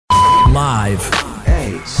Live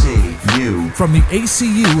ACU. from the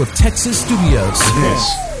ACU of Texas Studios.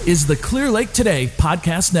 This is the Clear Lake Today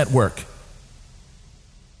Podcast Network.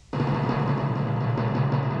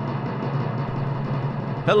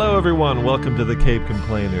 Hello, everyone. Welcome to the Cape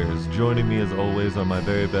Complainers. Joining me, as always, are my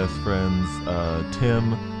very best friends,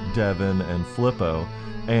 Tim, Devin, and Flippo.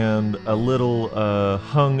 And a little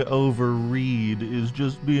hungover Reed is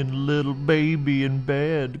just being a little baby in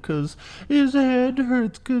bed because his head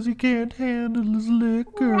hurts because he can't handle his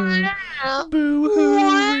liquor.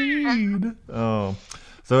 Boo-hoo, Reed. Oh.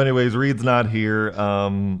 So anyways, Reed's not here.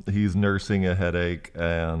 He's nursing a headache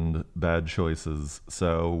and bad choices.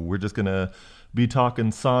 So we're just going to be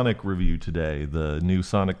talking Sonic review today. The new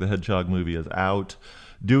Sonic the Hedgehog movie is out,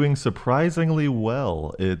 doing surprisingly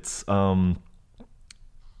well. It's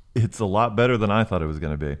a lot better than I thought it was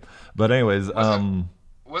going to be. But anyways,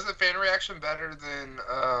 was the fan reaction better than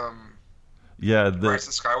Rise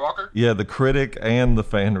of Skywalker? Yeah, the critic and the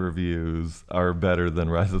fan reviews are better than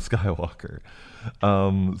Rise of Skywalker.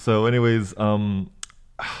 So anyways,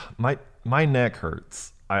 my neck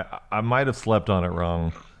hurts. I might have slept on it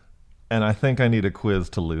wrong, and I think I need a quiz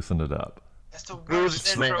to loosen it up. That's the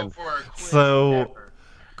worst intro for a quiz So ever.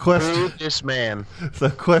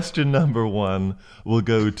 Question number one will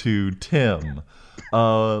go to Tim.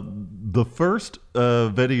 The first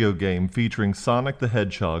video game featuring Sonic the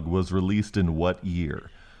Hedgehog was released in what year?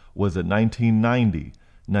 Was it 1990,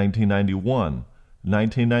 1991,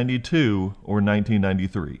 1992, or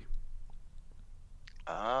 1993?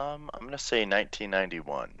 I'm going to say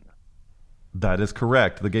 1991. That is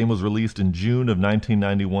correct. The game was released in June of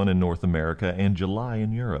 1991 in North America and July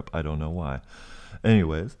in Europe. I don't know why.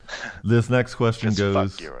 Anyways, this next question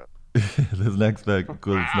goes. Fuck Europe. This next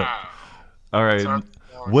goes. All right.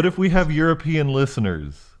 What if we have European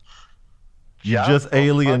listeners? You just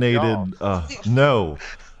alienated. No.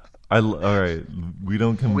 All right. We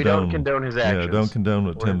don't condone. We don't condone his actions. Yeah, don't condone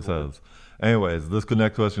what Tim says. Anyways, this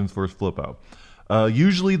next question's for Flippo.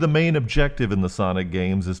 Usually the main objective in the Sonic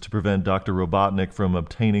games is to prevent Dr. Robotnik from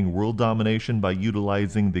obtaining world domination by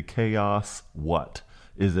utilizing the Chaos what?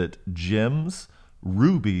 Is it gems,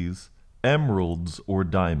 rubies, emeralds, or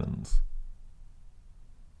diamonds?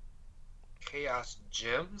 Chaos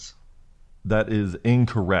Gems? That is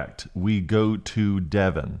incorrect. We go to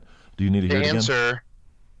Devin. Do you need to hear it again? The answer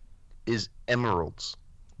is emeralds.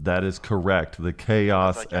 That is correct. The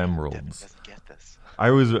Chaos Emeralds. Get this.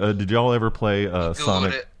 I was. Did y'all ever play Googled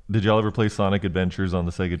Sonic? it. Did y'all ever play Sonic Adventures on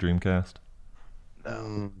the Sega Dreamcast?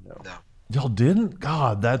 No. Y'all didn't?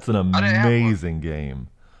 God, that's an didn't have one. amazing game.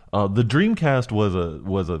 The Dreamcast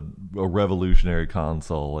was a revolutionary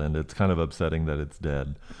console, and it's kind of upsetting that it's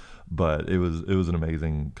dead. But it was an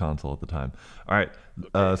amazing console at the time. All right,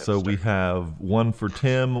 so we have one for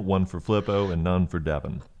Tim, one for Flippo, and none for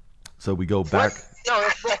Devin. So we go back. No,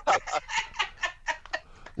 that's wrong.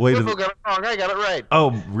 Wait, Flippo got it wrong. I got it right.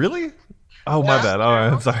 oh really? Oh my bad. All right,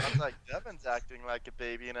 I'm sorry. Sounds like Devin's acting like a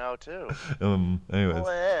baby now too. Anyways, Oh,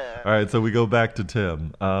 yeah. all right. So we go back to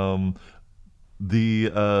Tim.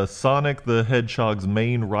 The Sonic the Hedgehog's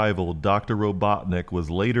main rival, Dr. Robotnik, was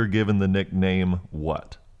later given the nickname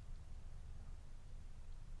what?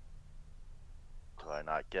 Do I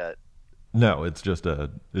not get? No, it's a.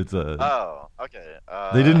 Oh, okay.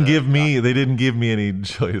 They didn't give me any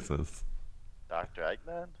choices. Dr.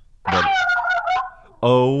 Eggman? But,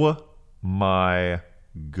 oh my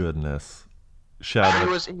goodness, Shadow! He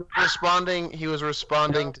was responding. He was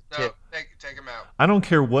responding to Tim. Take him out. I don't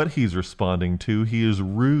care what he's responding to. He is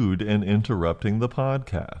rude and interrupting the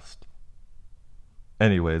podcast.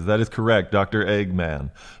 Anyways, that is correct, Dr. Eggman.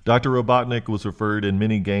 Dr. Robotnik was referred in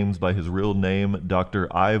many games by his real name, Dr.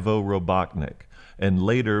 Ivo Robotnik, and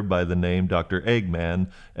later by the name Dr. Eggman,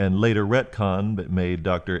 and later retcon made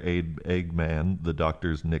Dr. Eggman the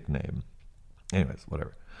doctor's nickname. Anyways,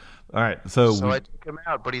 whatever. All right, so I took him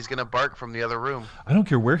out, but he's gonna bark from the other room. I don't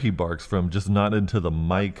care where he barks from, just not into the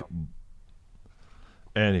mic.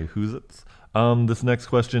 Anywho's this next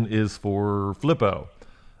question is for Flippo.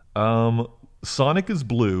 Sonic is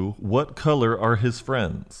blue. What color are his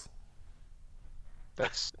friends?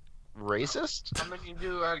 That's racist. How many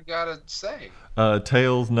do I gotta say?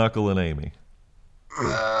 Tails, Knuckle, and Amy.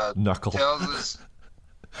 Knuckle. Tails is,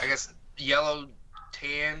 I guess, yellow,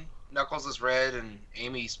 tan. Knuckles is red, and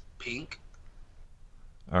Amy's pink.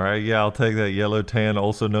 All right, yeah, I'll take that. Yellow, tan,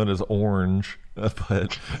 also known as orange,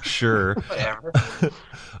 but sure. Whatever.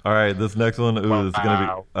 All right, this next one. It's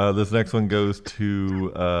gonna be. This next one goes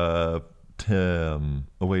to Tim.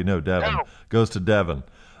 Oh wait, no, Devin. No. Goes to Devin.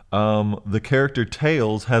 The character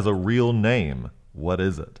Tails has a real name. What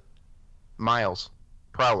is it? Miles.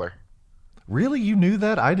 Prowler. Really? You knew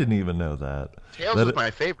that? I didn't even know that. Tails That- was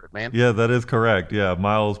my favorite, man. Yeah, that is correct. Yeah,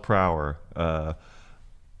 miles per hour.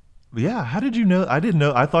 Yeah, how did you know? I didn't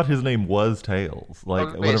know. I thought his name was Tails. Like,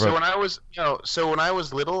 Okay, whenever. so when I was, when I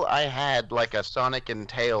was little, I had like a Sonic and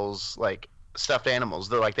Tails like stuffed animals.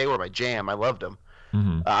 They were my jam. I loved them.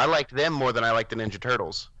 Mhm. I liked them more than I liked the Ninja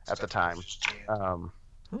Turtles at the time.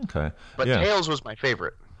 Okay. But yeah. Tails was my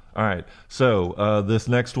favorite. All right. So this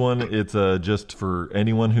next one, it's just for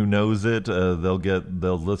anyone who knows it.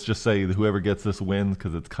 Let's just say whoever gets this wins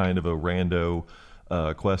because it's kind of a rando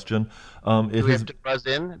question. Do we have to buzz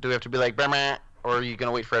in? Do we have to be like, "Bah, meh," or are you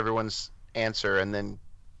gonna wait for everyone's answer and then?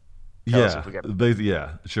 Tell us if we got it.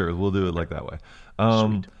 Yeah, sure. We'll do it like that way.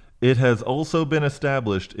 Sweet. It has also been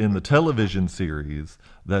established in the television series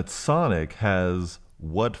that Sonic has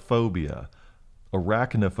what phobia?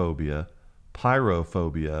 Arachnophobia,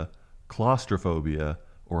 pyrophobia, claustrophobia,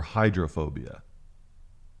 or hydrophobia?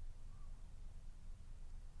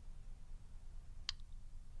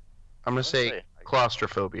 I'm gonna say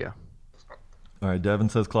claustrophobia. All right, Devin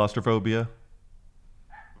says claustrophobia.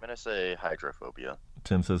 I'm gonna say hydrophobia.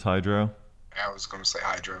 Tim says hydro. I was going to say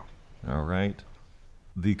hydro. All right.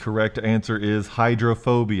 The correct answer is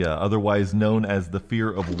hydrophobia, otherwise known as the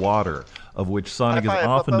fear of water, of which Sonic is High five,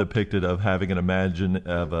 often Flippo. depicted of having an imagine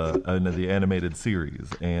of in the animated series,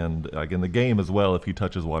 and like in the game as well. If he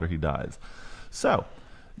touches water, he dies. So,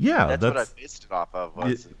 yeah, That's what I based it off of.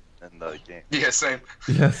 Was in the game. Yeah, same.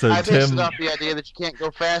 yeah. So I based Tim, it off the idea that you can't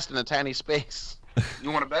go fast in a tiny space.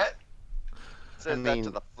 You want to bet? Said I that mean- to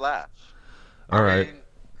the Flash. all right. I mean,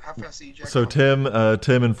 how fast do you jack So off? Tim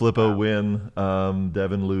and Flippo win.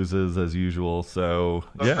 Devin loses as usual. So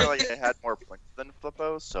I feel yeah, like I had more points than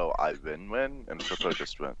Flippo, so I win, and Flippo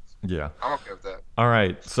just wins. yeah. I'm okay with that. All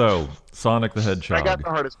right. So Sonic the Hedgehog. I got the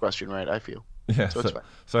hardest question right. I feel. Yeah, So it's fine.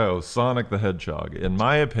 so Sonic the Hedgehog, in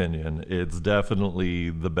my opinion, it's definitely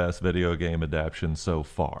the best video game adaptation so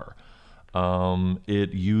far.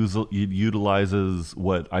 It utilizes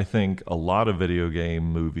what I think a lot of video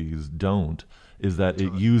game movies don't, is that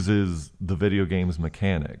it uses the video game's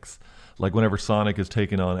mechanics. Like whenever Sonic is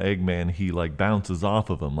taking on Eggman, he like bounces off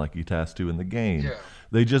of him like he has to in the game. Yeah.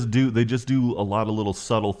 They just do a lot of little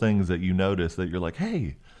subtle things that you notice that you're like,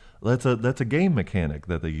 hey, that's a game mechanic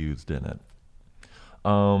that they used in it.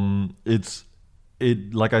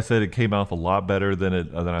 It like I said, it came off a lot better than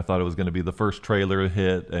I thought it was going to be. The first trailer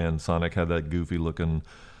hit, and Sonic had that goofy looking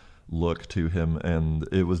look to him, and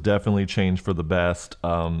it was definitely changed for the best.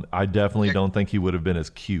 I definitely don't think he would have been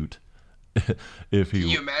as cute if he. Can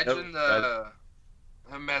you imagine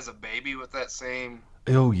him as a baby with that same?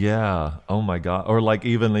 Oh yeah! Oh my god! Or like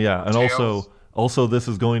even yeah, and Tails. also this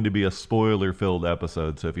is going to be a spoiler-filled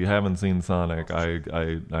episode. So if you haven't seen Sonic,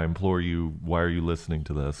 I implore you, why are you listening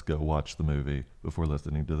to this? Go watch the movie before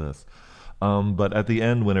listening to this. But at the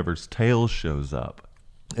end, whenever Tails shows up,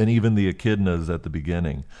 and even the echidnas at the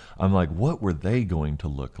beginning, I'm like, what were they going to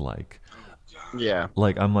look like? Yeah,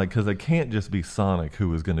 Like I'm like, because it can't just be Sonic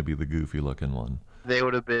who is going to be the goofy-looking one. they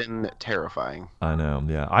would have been terrifying. I know.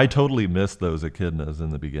 Yeah, I totally missed those echidnas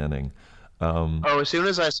in the beginning. Oh, as soon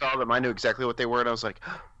as I saw them, I knew exactly what they were, and I was like,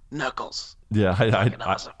 Knuckles. Yeah, Fucking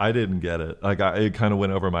awesome. I didn't get it. Like it kind of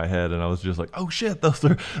went over my head, and I was just like, "Oh shit, those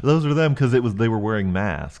are them," because they were wearing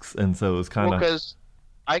masks, and so it was kind of Because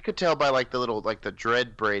I could tell by like the little like the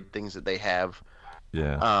dread braid things that they have,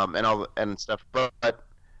 yeah, and all and stuff. But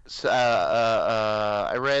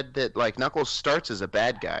I read that like Knuckles starts as a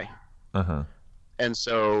bad guy, uh-huh. and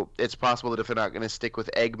so it's possible that if they're not going to stick with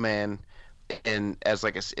Eggman in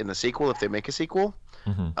the sequel, if they make a sequel,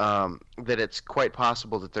 that it's quite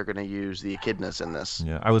possible that they're going to use the echidnas in this.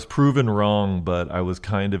 Yeah, I was proven wrong, but I was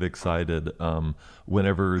kind of excited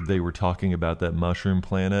whenever they were talking about that mushroom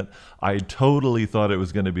planet. I totally thought it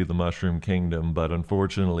was going to be the Mushroom Kingdom, but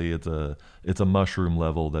unfortunately, it's a mushroom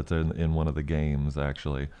level that's in one of the games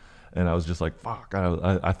actually, and I was just like, fuck.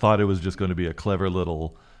 I thought it was just going to be a clever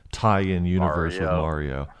little tie-in universe with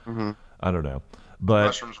Mario. I don't know, but.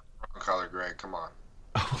 Mushrooms are color gray. Come on.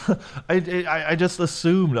 I just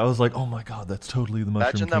assumed. I was like, oh my god, that's totally the Mushroom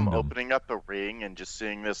Imagine them Kingdom. opening up a ring and just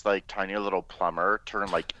seeing this like tiny little plumber turn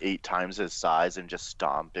like 8 times his size and just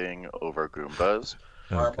stomping over Goombas.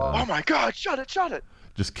 Oh, God. Oh my god, shut it!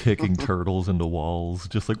 Just kicking turtles into walls.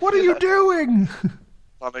 Just like, what are you doing?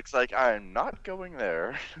 Sonic's like, I'm not going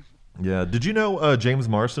there. Yeah. Did you know James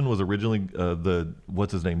Marsden was originally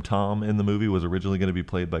what's his name, Tom in the movie was originally going to be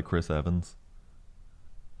played by Chris Evans?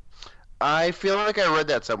 I feel like I read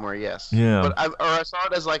that somewhere. Yes. Yeah. But I saw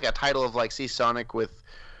it as like a title of like see Sonic with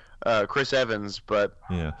Chris Evans, but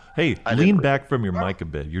Yeah. Hey, I lean didn't- back from your mic a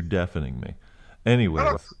bit. You're deafening me. Anyways.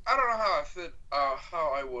 I don't know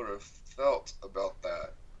how I would have felt about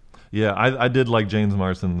that. Yeah, I did like James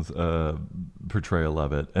Marsden's portrayal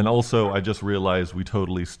of it, and also I just realized we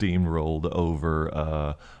totally steamrolled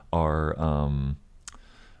over our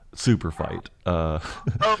super fight. Oh,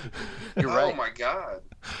 you're right. Oh my god.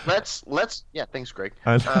 Let's. Yeah, thanks, Greg.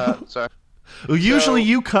 Sorry. Well, usually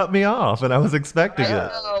you cut me off, and I was expecting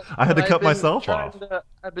it. I had to cut myself off.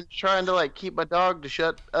 I've been trying to keep my dog to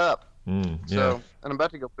shut up. Yeah. So, and I'm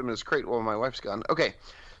about to go put him in his crate while my wife's gone. Okay,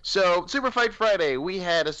 so Super Fight Friday, we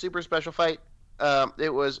had a super special fight.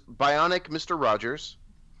 It was Bionic Mr. Rogers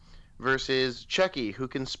versus Chucky, who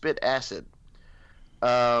can spit acid.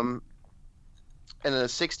 And a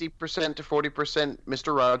 60% to 40%,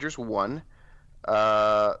 Mr. Rogers won.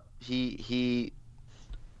 He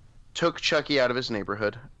took Chucky out of his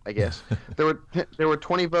neighborhood, I guess. There were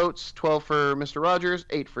 20 votes, 12 for Mr. Rogers,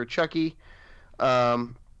 8 for Chucky.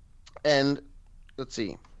 And let's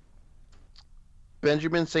see.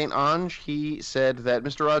 Benjamin St. Ange, he said that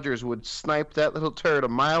Mr. Rogers would snipe that little turd a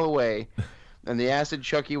mile away, and the acid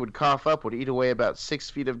Chucky would cough up would eat away about 6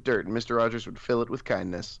 feet of dirt, and Mr. Rogers would fill it with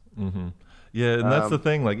kindness. Mm-hmm. Yeah, and that's the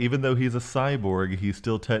thing. Even though he's a cyborg, he's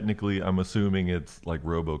still technically, I'm assuming it's like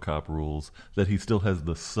RoboCop rules, that he still has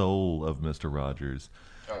the soul of Mr. Rogers.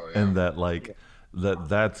 Oh, yeah. And that,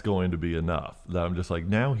 that's going to be enough. That I'm just like,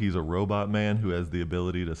 now he's a robot man who has the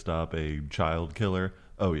ability to stop a child killer.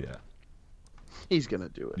 Oh, yeah. He's gonna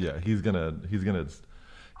do it. Yeah, he's gonna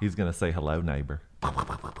say hello, neighbor.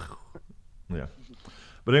 Yeah.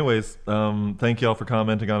 But anyways, thank you all for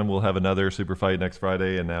commenting on him. We'll have another super fight next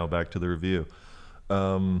Friday, and now back to the review.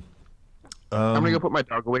 I'm gonna go put my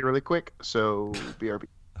dog away really quick. So BRB.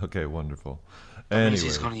 Okay, wonderful. That means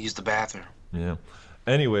he's going to use the bathroom. Yeah.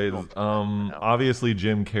 Anyways, obviously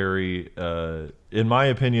Jim Carrey, in my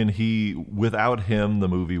opinion, without him, the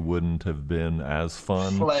movie wouldn't have been as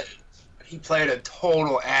fun. He played a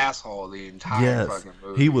total asshole the entire fucking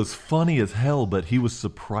movie. He was funny as hell, but he was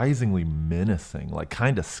surprisingly menacing,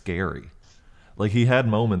 kind of scary. He had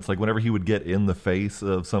moments, whenever he would get in the face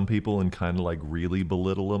of some people and kind of really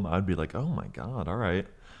belittle them, I'd be like, oh my God, all right.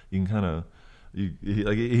 You can kind of...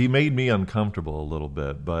 He made me uncomfortable a little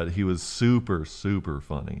bit, but he was super, super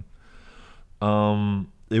funny.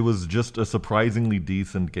 It was just a surprisingly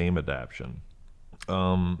decent game adaptation.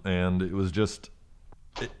 And it was just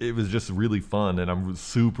really fun, and I'm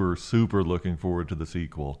super, super looking forward to the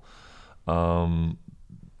sequel. And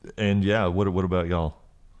yeah, what about y'all?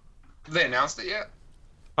 Have they announced it yet?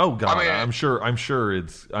 Oh God, I'm sure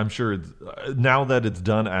it's now that it's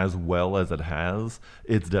done as well as it has,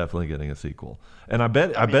 it's definitely getting a sequel. And I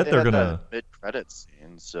bet they're gonna mid-credits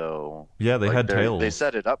scene. So yeah, they had Tails. They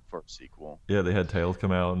set it up for a sequel. Yeah, they had Tails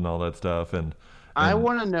come out and all that stuff. And I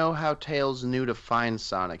want to know how Tails knew to find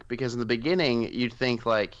Sonic, because in the beginning you'd think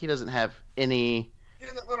he doesn't have any. Yeah,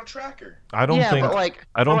 that little tracker. I don't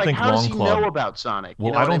think how does he know about Sonic?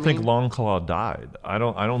 Well, I don't think Longclaw died.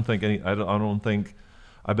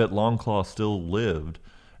 I bet Longclaw still lived,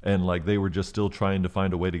 and they were just still trying to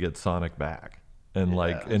find a way to get Sonic back. And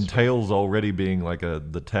and Tails already being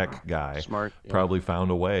the tech guy, smart, probably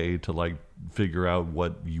found a way to figure out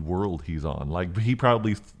what world he's on. He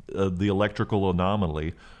probably the electrical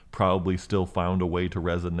anomaly probably still found a way to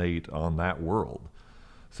resonate on that world.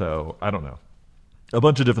 So I don't know. A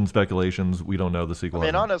bunch of different speculations. We don't know the sequel. I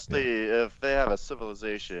mean, honestly, if they have a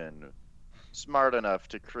civilization smart enough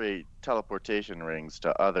to create teleportation rings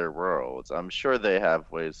to other worlds, I'm sure they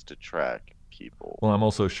have ways to track people. Well, I'm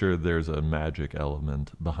also sure there's a magic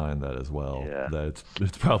element behind that as well. Yeah. That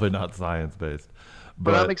it's probably not science-based.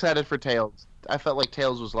 But I'm excited for Tails. I felt like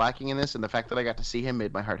Tails was lacking in this, and the fact that I got to see him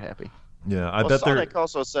made my heart happy. Yeah, I bet Sonic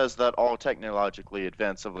also says that all technologically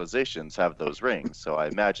advanced civilizations have those rings, so I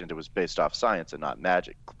imagined it was based off science and not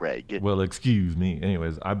magic, Greg. Well, excuse me.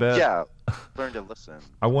 Anyways, I bet... Yeah, learn to listen.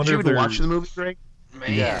 I wonder if you watch the movie, Greg?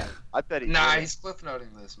 Man. Yeah, I bet he did. He's cliff noting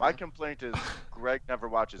this. My complaint is Greg never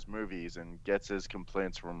watches movies and gets his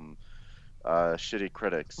complaints from shitty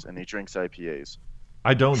critics, and he drinks IPAs.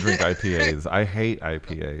 I don't drink IPAs. I hate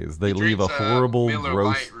IPAs. They leave a horrible, Miller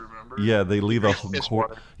gross... Lite, remember? Yeah, they leave a...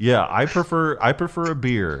 Yeah, I prefer a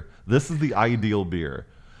beer. This is the ideal beer.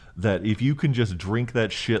 That if you can just drink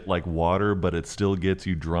that shit like water, but it still gets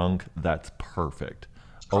you drunk, that's perfect.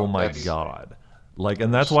 Oh my God.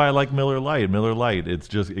 And that's why I like Miller Lite. Miller Lite,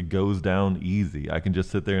 it goes down easy. I can just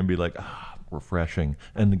sit there and be like, refreshing,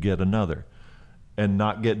 and get another. And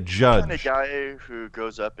not get judged. You're the guy who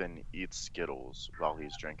goes up and eats Skittles while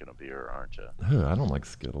he's drinking a beer, aren't you? I don't like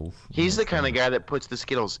Skittles. He's the kind of guy that puts the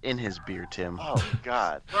Skittles in his beer, Tim. Oh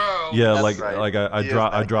God. Bro, yeah, right.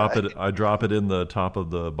 I drop it in the top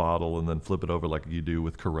of the bottle and then flip it over like you do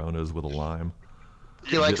with Coronas with a lime.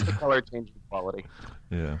 He likes the color changing quality.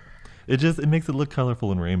 Yeah, it makes it look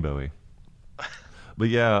colorful and rainbowy. But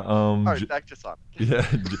yeah, All right, back to Sonic. yeah,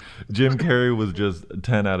 Jim Carrey was just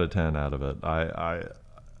 10 out of 10 out of it.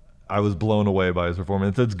 I was blown away by his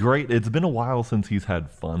performance. It's great. It's been a while since he's had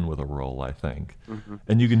fun with a role, I think,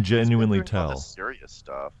 and you can genuinely He's been doing all tell. the serious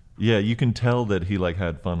stuff. Yeah, you can tell that he like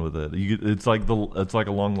had fun with it. It's like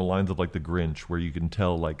along the lines of like The Grinch, where you can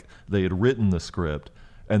tell like they had written the script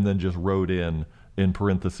and then just wrote in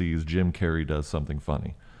parentheses Jim Carrey does something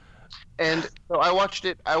funny. And so I watched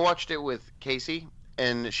it with Casey,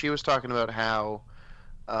 and she was talking about how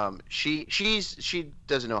she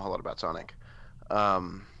doesn't know a whole lot about Sonic.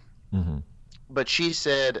 But she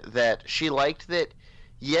said that she liked that.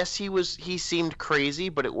 Yes, he seemed crazy,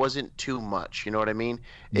 but it wasn't too much. You know what I mean?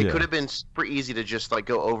 It Yeah. could have been super easy to just like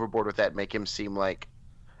go overboard with that, and make him seem like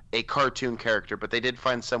a cartoon character. But they did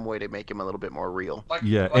find some way to make him a little bit more real. Like,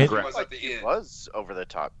 Yeah, like and- it was at the He end. was over the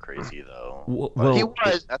top crazy though. Well, He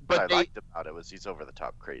was, That's but what I liked about it was he's over the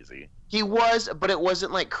top crazy. he was, but it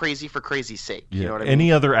wasn't like crazy for crazy's sake. yeah, You know what I any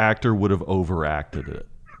mean? other actor would have overacted it.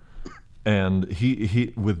 And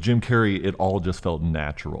he with Jim Carrey, it all just felt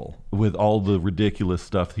natural. With all the ridiculous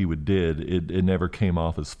stuff he it never came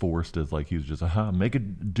off as forced, as like he was just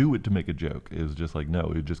do it to make a joke. It was just like,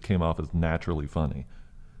 no, it just came off as naturally funny.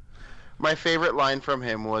 My favorite line from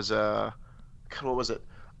him was, God, what was it?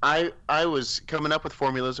 I was coming up with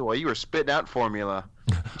formulas while you were spitting out formula.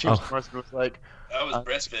 James Marsden was like, I was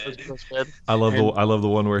breastfed. breastfed. I love the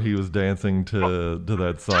one where he was dancing to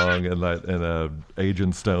that song, and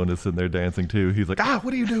Agent Stone is sitting there dancing too. He's like,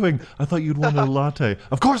 what are you doing? I thought you'd want a latte.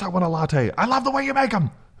 Of course I want a latte. I love the way you make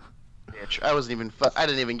them. Bitch, I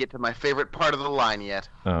didn't even get to my favorite part of the line yet.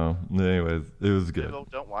 Oh, anyways, it was good.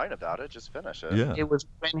 Don't whine about it. Just finish it. Yeah. It was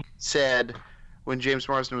when James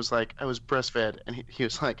Marsden was like, I was breastfed, and he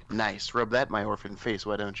was like, nice, rub that in my orphan face,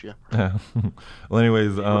 why don't you? Well,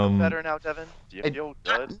 anyways, You feel better now, Devin? Do you feel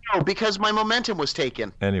good? No, because my momentum was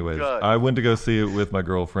taken. Anyways, Good. I went to go see it with my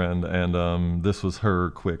girlfriend, and this was her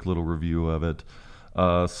quick little review of it.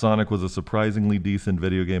 Sonic was a surprisingly decent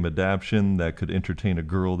video game adaptation that could entertain a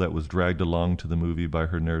girl that was dragged along to the movie by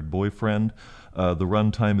her nerd boyfriend. The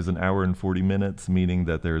runtime is an hour and 40 minutes, meaning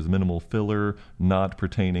that there is minimal filler not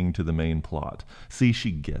pertaining to the main plot. See,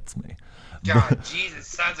 she gets me. God, Jesus,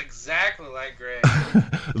 sounds exactly like Greg.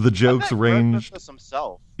 The jokes range.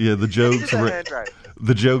 Himself. Yeah, the jokes. Handwriting.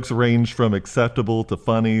 The jokes ranged from acceptable to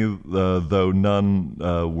funny, though none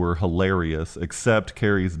were hilarious, except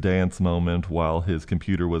Carrie's dance moment while his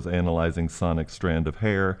computer was analyzing Sonic's strand of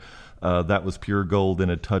hair. That was pure gold, and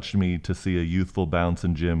it touched me to see a youthful bounce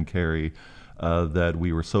in Jim Carrey that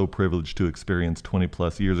we were so privileged to experience 20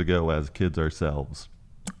 plus years ago as kids ourselves.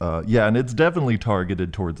 Yeah, and it's definitely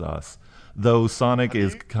targeted towards us. Though Sonic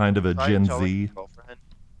is kind of a Gen Z.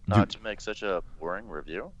 Not to make such a boring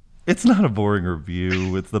review. It's not a boring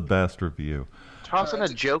review. It's the best review. Toss in a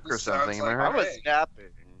joke or This sounds something, am I like I right? was Right. napping.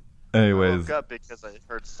 I Anyways, woke up because I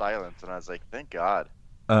heard silence, and I was like, "Thank God."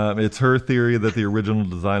 it's her theory that the original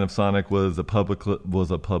design of Sonic was a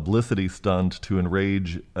publicity stunt to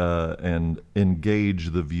enrage and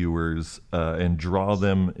engage the viewers and draw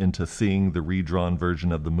them into seeing the redrawn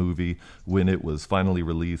version of the movie when it was finally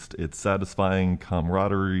released. Its satisfying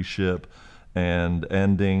camaraderie ship and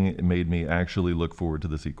ending made me actually look forward to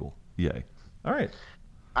the sequel. Yay. All right.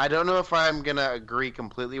 I don't know if I'm going to agree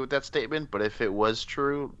completely with that statement, but if it was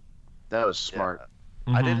true, that was smart. Yeah.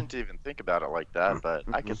 Mm-hmm. I didn't even think about it like that, but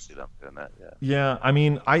I could see them doing that. Yeah. Yeah, I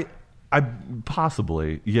mean, I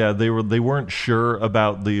possibly, yeah, they weren't sure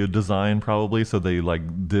about the design probably, so they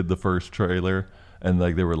like did the first trailer and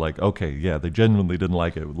like they were like, okay, yeah, they genuinely didn't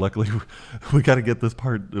like it. Luckily, we got to get this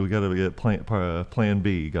part, we got to get plan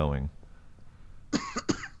B going.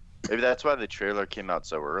 Maybe that's why the trailer came out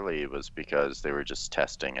so early, was because they were just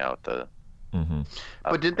testing out the.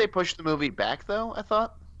 But didn't they push the movie back, though, I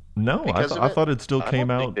thought? No, Because of I it? thought it still I came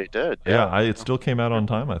don't out. think they did. Yeah, it still came out on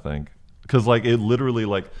time, I think. Because like it literally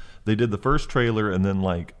like they did the first trailer and then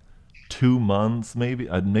like 2 months maybe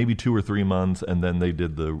 2 or 3 months, and then they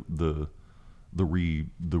did the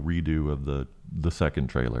redo of the second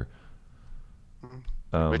trailer.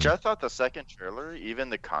 Which I thought the second trailer, even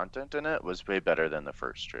the content in it, was way better than the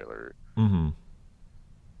first trailer.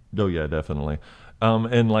 Oh yeah, definitely.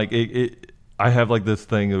 And like it I have like this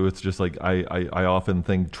thing. It's just like I often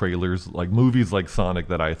think trailers, like movies like Sonic,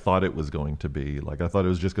 that I thought it was going to be. Like I thought it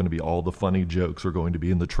was just going to be all the funny jokes were going to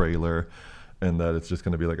be in the trailer, and that it's just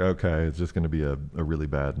going to be like, okay, it's just going to be a really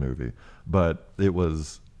bad movie. But it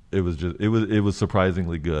was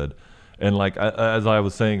surprisingly good. And like as I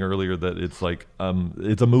was saying earlier, that it's like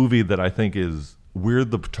it's a movie that I think is we're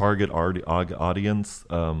the target audience.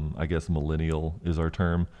 I guess millennial is our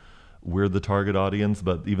term. We're the target audience,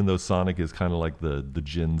 but even though Sonic is kind of like the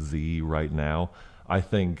Gen Z right now, I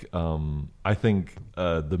think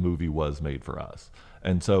the movie was made for us,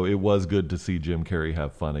 and so it was good to see Jim Carrey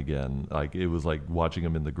have fun again. Like it was like watching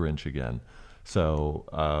him in The Grinch again.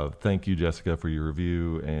 So thank you, Jessica, for your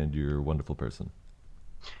review, and you're a wonderful person.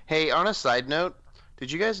 Hey, on a side note,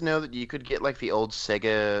 did you guys know that you could get like the old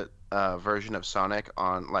Sega version of Sonic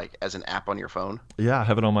on like as an app on your phone? Yeah, I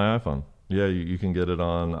have it on my iPhone. Yeah, you can get it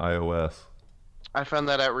on iOS. I found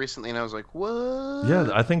that out recently, and I was like, what? Yeah,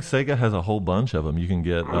 I think Sega has a whole bunch of them. You can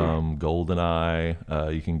get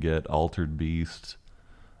GoldenEye. You can get Altered Beast.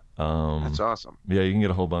 That's awesome. Yeah, you can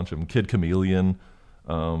get a whole bunch of them. Kid Chameleon.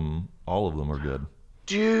 All of them are good.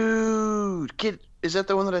 Dude, is that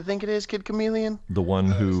the one that I think it is? Kid Chameleon? The one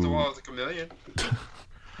It's who the one with the chameleon.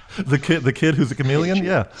 the kid who's a chameleon.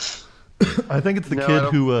 Yeah, I think it's the No, I kid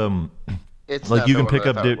don't- who It's like not you the can one pick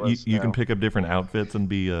that I up thought it was, you can no. pick up different outfits and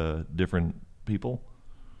be different people.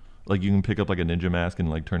 Like you can pick up like a ninja mask and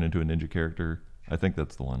like turn into a ninja character. I think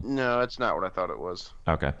that's the one. No, it's not what I thought it was.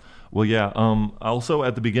 Okay. Well, yeah. Also,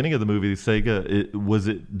 at the beginning of the movie, did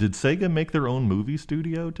Sega make their own movie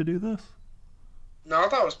studio to do this? No, I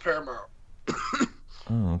thought it was Paramount.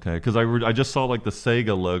 Oh, okay. Because I just saw like the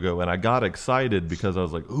Sega logo and I got excited because I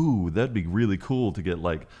was like, ooh, that'd be really cool to get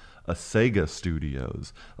like a Sega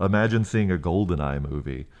Studios. Imagine seeing a GoldenEye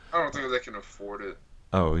movie. I don't think they can afford it.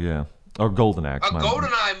 Oh yeah, or Golden Axe. A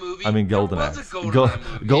GoldenEye movie? I mean Golden There Axe. was a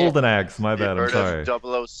GoldenEye movie. Golden Axe. My bad. I'm Heard sorry.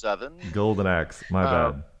 of 007? Golden Axe. My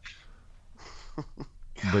bad.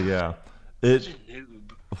 But yeah, it. Such a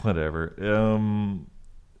noob. Whatever.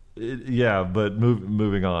 Yeah, but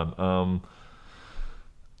moving on.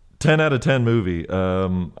 10 out of 10 movie.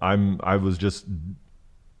 I was just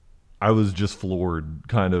floored,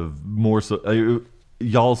 kind of more so.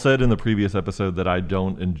 Y'all said in the previous episode that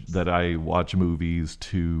I watch movies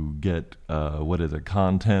to get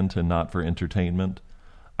content and not for entertainment.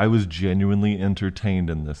 I was genuinely entertained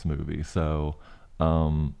in this movie, so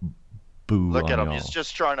boo Look on at him. y'all. He's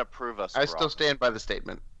just trying to prove us I wrong. still stand by the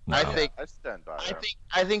statement. No. I stand by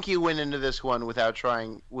it. think you went into this one without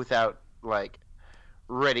like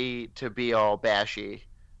ready to be all bashy.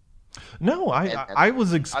 No, And- I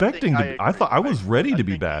was expecting to. I thought I was ready to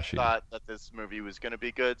be You bashy. thought that this movie was going to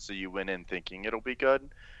be good, so you went in thinking it'll be good,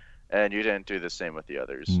 and you didn't do the same with the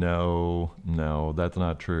others. No, that's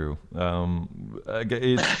not true.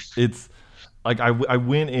 It's like I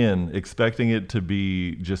went in expecting it to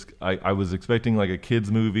be just. I was expecting like a kids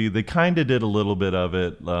movie. They kind of did a little bit of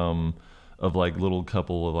it, of like little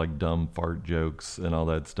couple of like dumb fart jokes and all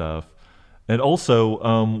that stuff. And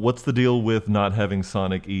also, what's the deal with not having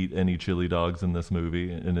Sonic eat any chili dogs in this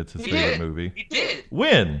movie? And it's his He favorite did. movie. He did.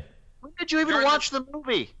 When? When did you even During watch the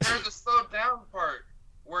movie? During the slowed down part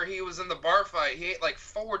where he was in the bar fight, he ate like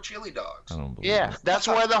 4 chili dogs. I don't believe Yeah, it. that's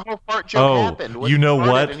why the whole fart joke Oh, happened. when you he know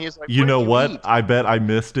farted what? and he's like, You "What know did what? eat?" I bet I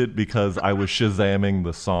missed it because I was Shazamming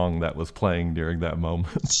the song that was playing during that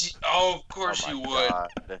moment. Oh, of course Oh you my would.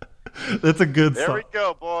 God. That's a good There song. we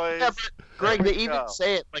go, boys. Yeah, but Greg, There they we even go.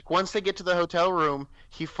 say it like once they get to the hotel room,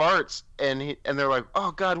 he farts and they're like,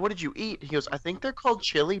 "Oh God, what did you eat?" He goes, "I think they're called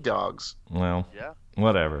chili dogs." Well, Yeah.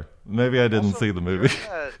 whatever. Maybe I didn't Also, see the movie.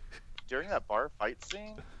 During that bar fight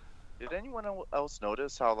scene, did anyone else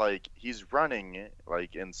notice how like he's running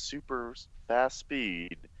like in super fast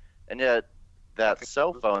speed, and yet that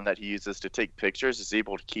cell phone that he uses to take pictures is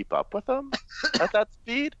able to keep up with him at that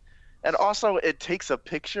speed? And also, it takes a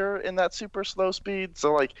picture in that super slow speed.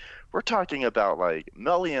 So like, we're talking about like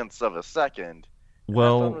millionths of a second. And that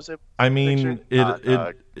phone Well, was able to I take mean,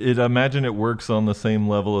 pictures. it imagine it works on the same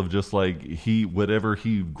level of just like whatever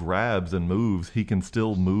he grabs and moves, he can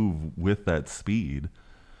still move with that speed.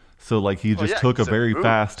 So like he Well, just yeah, took a 'cause it very moves,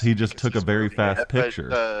 fast. He just 'cause took a he's very moving fast it, but picture.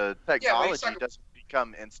 the technology talking- doesn't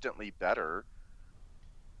become instantly better.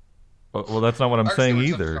 Well, that's not what I'm I saying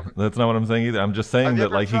understand what you're either. talking That's not what I'm saying either. I'm just saying Have you that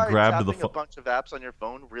ever like he tried grabbed the tapping a phone. bunch of apps on your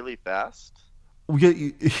phone really fast? If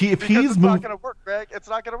Because he's it's not moving, gonna work, Greg. It's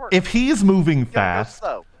not gonna work. if he's moving You gotta go fast,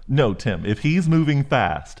 slow. no, Tim. If he's moving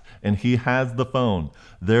fast and he has the phone,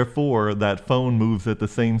 therefore that phone moves at the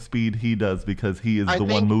same speed he does because he is the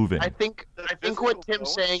one moving. I think The I think what physical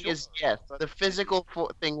Tim's phone, saying sure, is yes, but the physical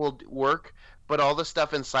thing will work, but all the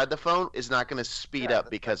stuff inside the phone is not going to speed Yeah, up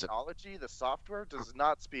the because of. technology, the software does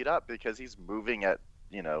not speed up because he's moving at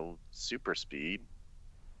super speed.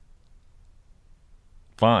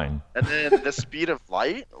 Fine. And then the speed of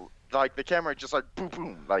light, like the camera just like boom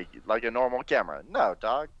boom, like a normal camera. No,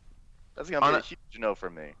 dog, that's gonna On be a- a huge no for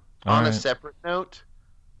me. All On a right. separate note,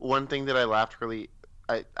 one thing that I laughed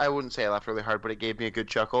I wouldn't say I laughed really hard, but it gave me a good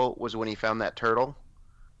chuckle was when he found that turtle.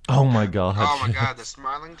 Oh my god! Oh my god, the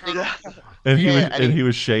smiling turtle. And he Yeah, was and he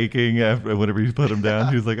was shaking after whenever he put him down.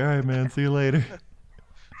 He was like, "All right, man, see you later."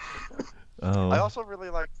 Oh. I also really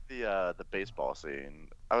liked the baseball scene.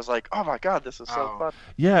 I was like, oh my god, this is so Oh. fun.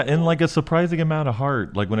 Yeah, and like a surprising amount of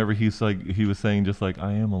heart. Like whenever he was saying just like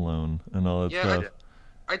I am alone and all that Yeah, stuff.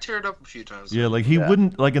 I teared up a few times. Yeah, like he Yeah.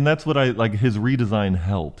 wouldn't like, and that's what I like. His redesign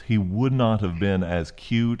helped. He would not have been as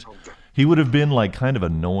cute. Oh, He would have been like kind of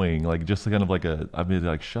annoying, like just kind of like I'd be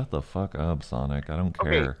like, shut the fuck up, Sonic. I don't Okay.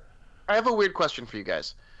 care. I have a weird question for you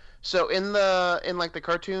guys. So in like the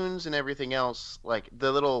cartoons and everything else, like the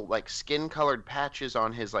little like skin colored patches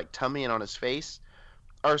on his like tummy and on his face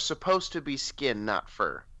are supposed to be skin, not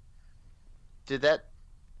fur. Did that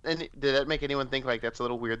make anyone think like that's a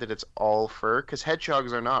little weird that it's all fur? Because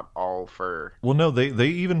hedgehogs are not all fur. Well, no, they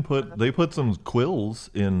even put some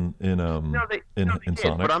quills in They did,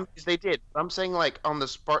 Sonic. but they did. But I'm saying like on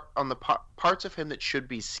the parts of him that should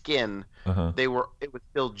be skin, Uh-huh. it was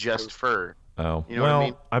still just fur. Oh, You know what well, I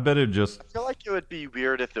mean? I bet it just I feel like it would be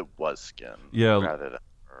weird if it was skin. Yeah. Rather than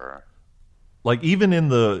fur. like even in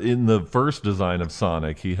the first design of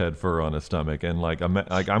Sonic, he had fur on his stomach, and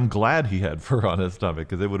I'm glad he had fur on his stomach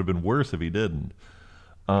because it would have been worse if he didn't.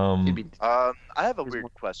 It'd be, I have a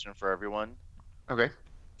weird question for everyone. okay.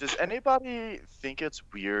 Does anybody think it's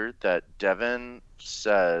weird that Devin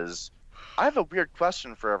says, I have a weird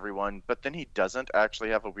question for everyone, but then he doesn't actually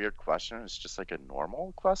have a weird question? It's just like a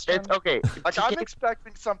normal question? It's okay. Like, I'm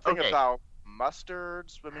expecting something Okay. about mustard,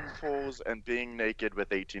 swimming pools, and being naked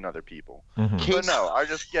with 18 other people. Mhm. But no, I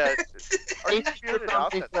just get... Are you Casey weirded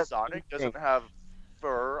out gets on that me Sonic for doesn't have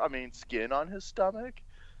skin on his stomach?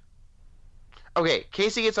 Okay,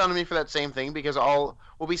 Casey gets on to me for that same thing because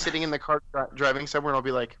we'll be sitting in the car driving somewhere and I'll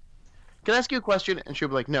be like, "Can I ask you a question?" And she'll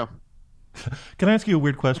be like, "No." Can I ask you a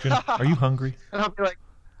weird question? Are you hungry? And I'll be like,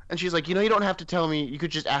 and she's like, "You know, you don't have to tell me. You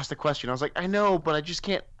could just ask the question." I was like, "I know, but I just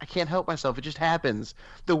can't. I can't help myself. It just happens.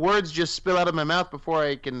 The words just spill out of my mouth before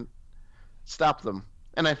I can stop them."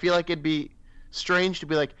 And I feel like it'd be strange to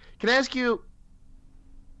be like, "Can I ask you?"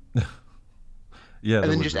 Yeah, that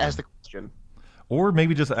And then would just be- ask the question. Or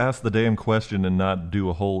maybe just ask the damn question and not do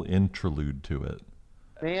a whole interlude to it.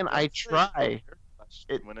 Man, I try.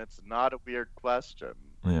 It- When it's not a weird question.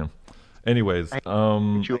 Yeah. Anyways,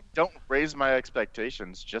 You- Don't raise my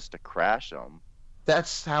expectations just to crash them.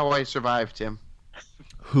 That's how I survived, Tim.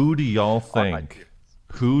 who do y'all my think?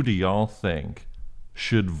 Who do y'all think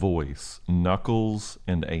should voice Knuckles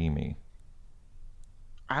and Amy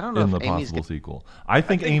I don't know in if the Amy's possible sequel? I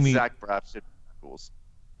think Amy. Zach Braff should be Knuckles.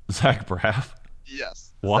 Zach Braff.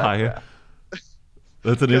 Yes. Why? Zach Braff.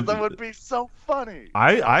 That's an. Because that would be so funny.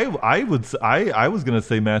 I was gonna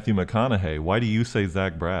say Matthew McConaughey. Why do you say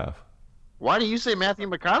Zach Braff? Why do you say Matthew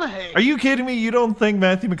McConaughey? Are you kidding me? You don't think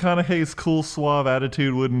Matthew McConaughey's cool, suave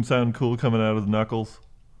attitude wouldn't sound cool coming out of Knuckles?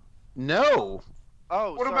 No.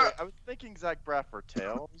 Oh, What sorry. about- I was thinking Zach Braff for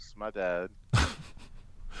Tails. My bad.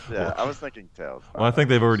 Yeah, I was thinking Tails. Well, I think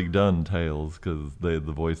they've already done Tails because the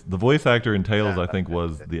voice actor in Tails I think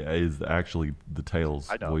is actually the Tails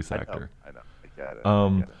I know, voice I know, actor. I know. I get it. I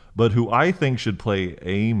get it. But who I think should play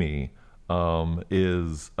Amy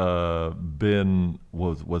is Ben.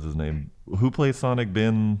 What's his name? Who plays Sonic?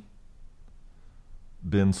 Ben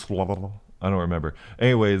Swallow. I don't remember.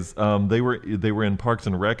 Anyways, they were in Parks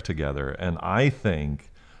and Rec together, and I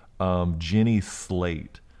think Jenny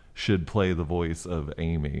Slate should play the voice of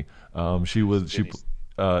Amy.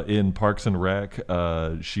 In Parks and Rec.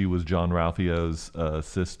 She was John Ralphio's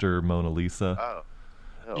sister, Mona Lisa. Oh.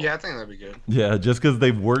 Yeah, I think that'd be good. Yeah, just because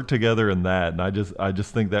they've worked together in that, and I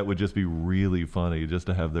just think that would just be really funny just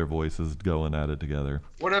to have their voices going at it together.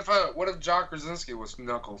 What if John Krasinski was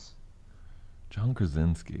Knuckles? John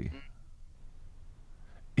Krasinski.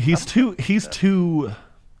 He's too.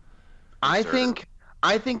 I think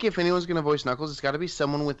if anyone's gonna voice Knuckles, it's got to be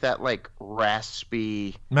someone with that like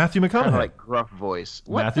raspy, Matthew kind of McConaughey. like gruff voice.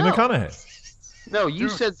 What? Matthew No. McConaughey. No, you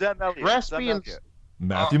Dude, said Sam Elliott. raspy Sam and Elliott.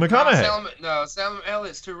 Matthew No, McConaughey. Sam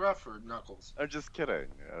Elliott's too rough for Knuckles. I'm just kidding.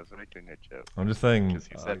 I was making a joke. I'm just saying. Because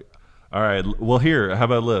you said All right. Well, here. How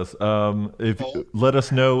about this? Let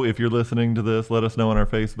us know if you're listening to this. Let us know on our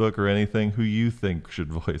Facebook or anything who you think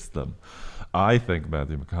should voice them. I think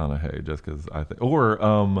Matthew McConaughey, just because I think. Or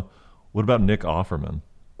what about Nick Offerman?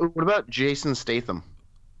 What about Jason Statham?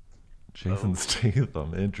 Jason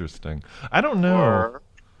Statham. Interesting. I don't know. Or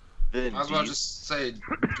Vin I was about to Diesel. just say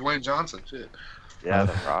Dwayne Johnson. Shit. Yeah,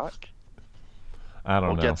 The Rock. I don't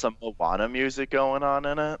We'll know. get some Moana music going on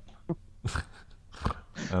in it.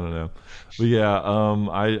 I don't know. But yeah,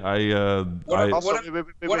 What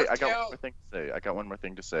if I got Tails- one more thing to say. I got one more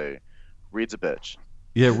thing to say. Reed's a bitch.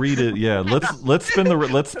 yeah, read it. Yeah, let's spend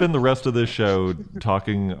the rest of this show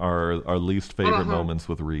talking our least favorite moments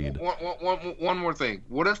with Reed. One more thing.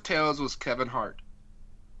 What if Tails was Kevin Hart?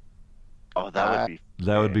 Oh, that would be.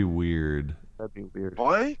 That would be weird. That'd be weird.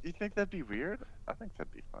 What? You think that'd be weird? I think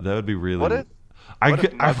that'd be fun. That would be really. What if? I What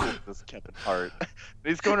could. if Knuckles was Kevin Hart?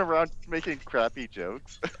 He's going around making crappy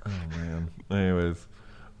jokes. Oh man. Anyways,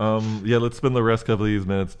 yeah, let's spend the rest couple of these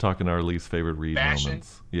minutes talking our least favorite Reed Bashing.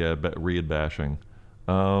 moments. Yeah, Reed bashing.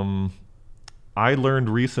 I learned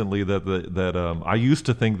recently that I used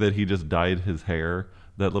to think that he just dyed his hair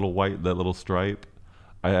that little stripe.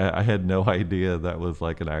 I had no idea that was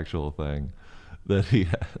like an actual thing that he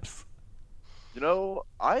has. You know,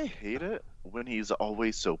 I hate it when he's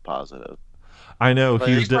always so positive. I know Like,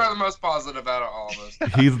 He's probably the most positive out of all of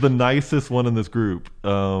us. he's the nicest one in this group,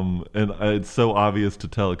 and it's so obvious to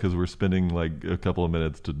tell because we're spending like a couple of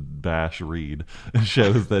minutes to bash Reed. It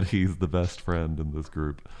shows that he's the best friend in this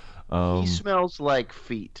group. He smells like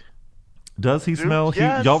feet. Does he Dude, smell?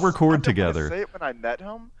 yes, Y'all I record didn't wanna together. say it when I met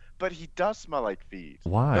him, but he does smell like feet.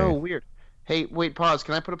 Why? Oh, weird. Hey, wait, pause.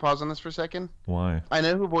 Can I put a pause on this for a second? Why? I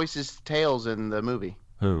know who voices Tails in the movie.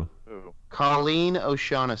 Who Ooh. Colleen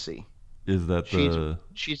O'Shaughnessy. is that?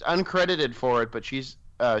 She's uncredited for it, but she's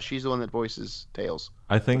the one that voices Tails.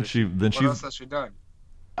 I think she. Then What she's. else has she done?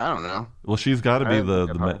 I don't know. Well, she's got to I be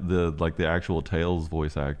haven't looked at the actual Tails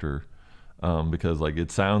voice actor, because like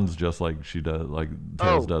it sounds just like she does, like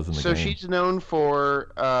Tails does in the so game. she's known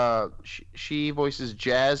for she voices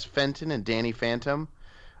Jazz Fenton and Danny Phantom.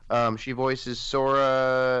 She voices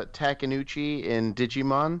Sora Takanuchi in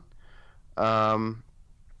Digimon.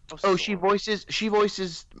 She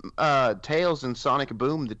voices Tails in Sonic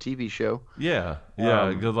Boom, the TV show. Yeah,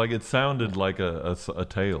 because like it sounded like a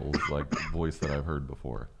Tails like voice that I've heard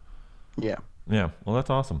before. Yeah, Yeah, well that's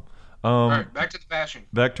awesome. All right, back to the bashing.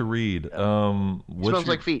 Back to Reed. smells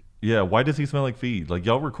like feet. Yeah, why does he smell like feet? Like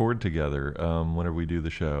y'all record together whenever we do the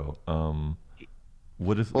show.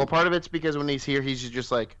 What is? Well, part of it's because when he's here, he's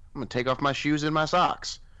just like, I'm gonna take off my shoes and my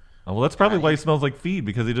socks. Oh, well, that's probably why he smells like feet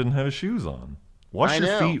because he didn't have his shoes on. Wash I your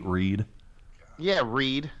know. feet, Reed. Yeah,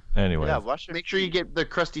 Reed. Anyway, Yeah, wash your Make sure you feet get the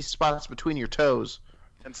crusty spots between your toes.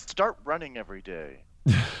 and start running every day.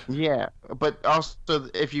 Yeah, but also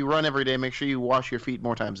if you run every day, make sure you wash your feet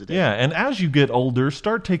more times a day. yeah, and as you get older,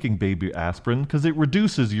 start taking baby aspirin because it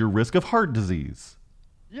reduces your risk of heart disease.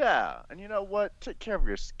 Yeah, and you know what? Take care of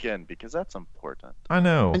your skin because that's important. I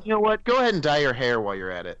know. And you know what? Go ahead and dye your hair while you're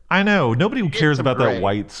at it. I know. Nobody Get cares some about gray. that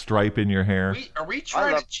white stripe in your hair. Are we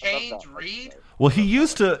trying to I change love that. Reed? Well, he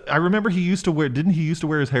used to. I remember he used to wear. Didn't he used to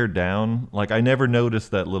wear his hair down? Like I never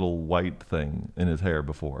noticed that little white thing in his hair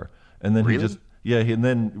before. And then Really? he just. Yeah. And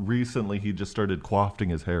then recently he just started quaffing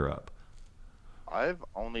his hair up. I've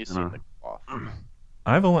only seen the cloth.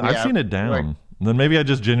 I've Yeah, seen it down. right. Then maybe I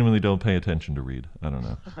just genuinely don't pay attention to Reed. I don't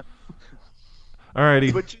know.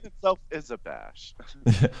 Alrighty. Which in itself is a bash.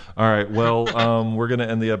 All right. Well, we're gonna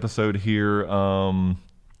end the episode here.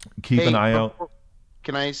 Keep an eye out.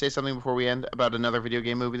 Can I say something before we end about another video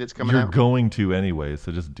game movie that's coming You're out? going to anyway,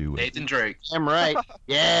 so just do it. Nathan Drake. I'm right.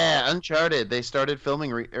 Yeah, Uncharted. They started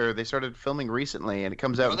filming recently, and it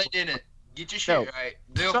comes out. No, they didn't. Get your shit No. right.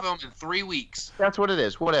 They'll film in 3 weeks. That's what it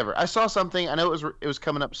is. Whatever. I saw something. I know it was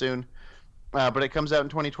coming up soon, but it comes out in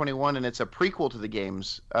 2021, and it's a prequel to the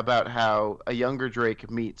games about how a younger Drake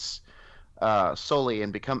meets Sully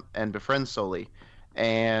and befriends Sully.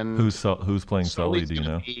 And Who's playing Sully? Sully's Do you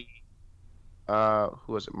gonna know? be,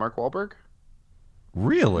 who was it? Mark Wahlberg?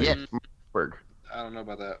 Really? Yeah, Mark Wahlberg. I don't know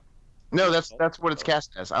about that. No, that's what it's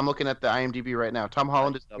cast as. I'm looking at the IMDb right now. Tom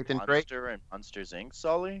Holland is The Nathan Drake. Monster and Monsters Inc.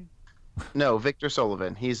 Sully. No, Victor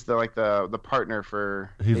Sullivan. He's the partner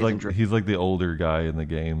for He's Nathan Drake. he's like the older guy in the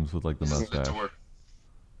games with like the mustache.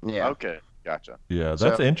 Yeah. Okay, gotcha. Yeah,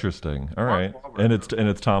 that's So- interesting. All Mark right, Wahlberg. and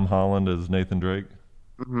it's Tom Holland as Nathan Drake.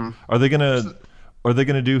 hmm Are they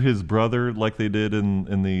gonna do his brother like they did in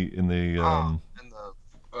the And the,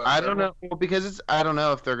 I don't know. Well, because I don't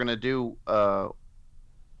know if they're gonna do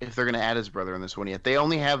if they're gonna add his brother in this one yet. They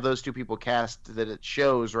only have those two people cast that it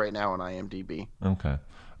shows right now on IMDb. Okay.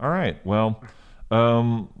 All right. Well,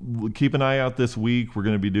 keep an eye out this week. We're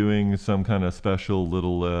going to be doing some kind of special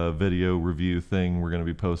little video review thing. We're going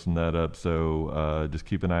to be posting that up, so just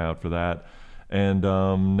keep an eye out for that. And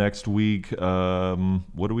next week, what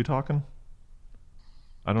are we talking?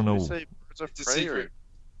 I don't know. You say Birds of It's a Prey or- secret.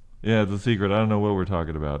 Yeah, it's a secret. I don't know what we're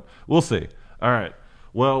talking about. We'll see. All right.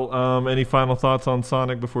 Well, any final thoughts on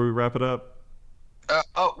Sonic before we wrap it up?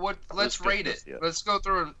 Oh, what? Let's Let's rate do it. this, yeah. Let's go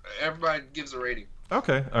through and everybody gives a rating.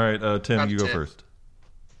 Okay. All right. Tim, Out you of go 10. first.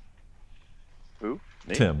 Who?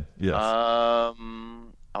 Me? Tim. Yes. I'll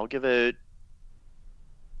give it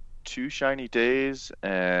 2 shiny days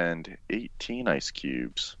and 18 ice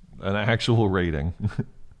cubes. An actual rating.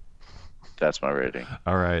 That's my rating.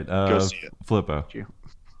 All right. Go see it. Flippo.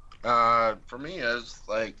 For me, it's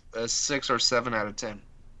like a 6 or 7 out of 10.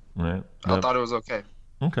 All right. I thought it was okay.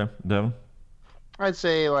 Okay. Devin. I'd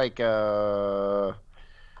say like 8 out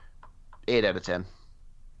of 10.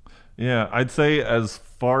 Yeah, I'd say as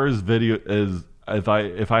far as video as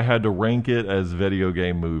if I had to rank it as video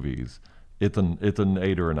game movies, it's an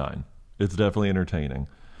 8 or a 9. It's definitely entertaining.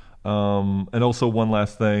 And also one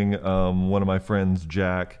last thing, one of my friends,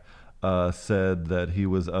 Jack, said that he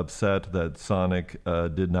was upset that Sonic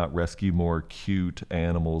did not rescue more cute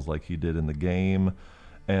animals like he did in the game,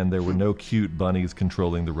 and there were no cute bunnies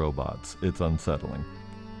controlling the robots. It's unsettling.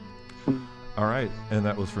 All right, and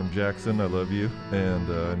that was from Jackson. I love you,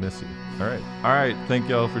 and I miss you. All right. Thank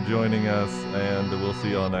y'all for joining us, and we'll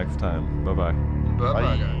see y'all next time. Bye-bye.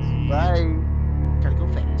 Bye-bye, guys. Bye. Gotta go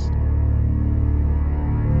fast.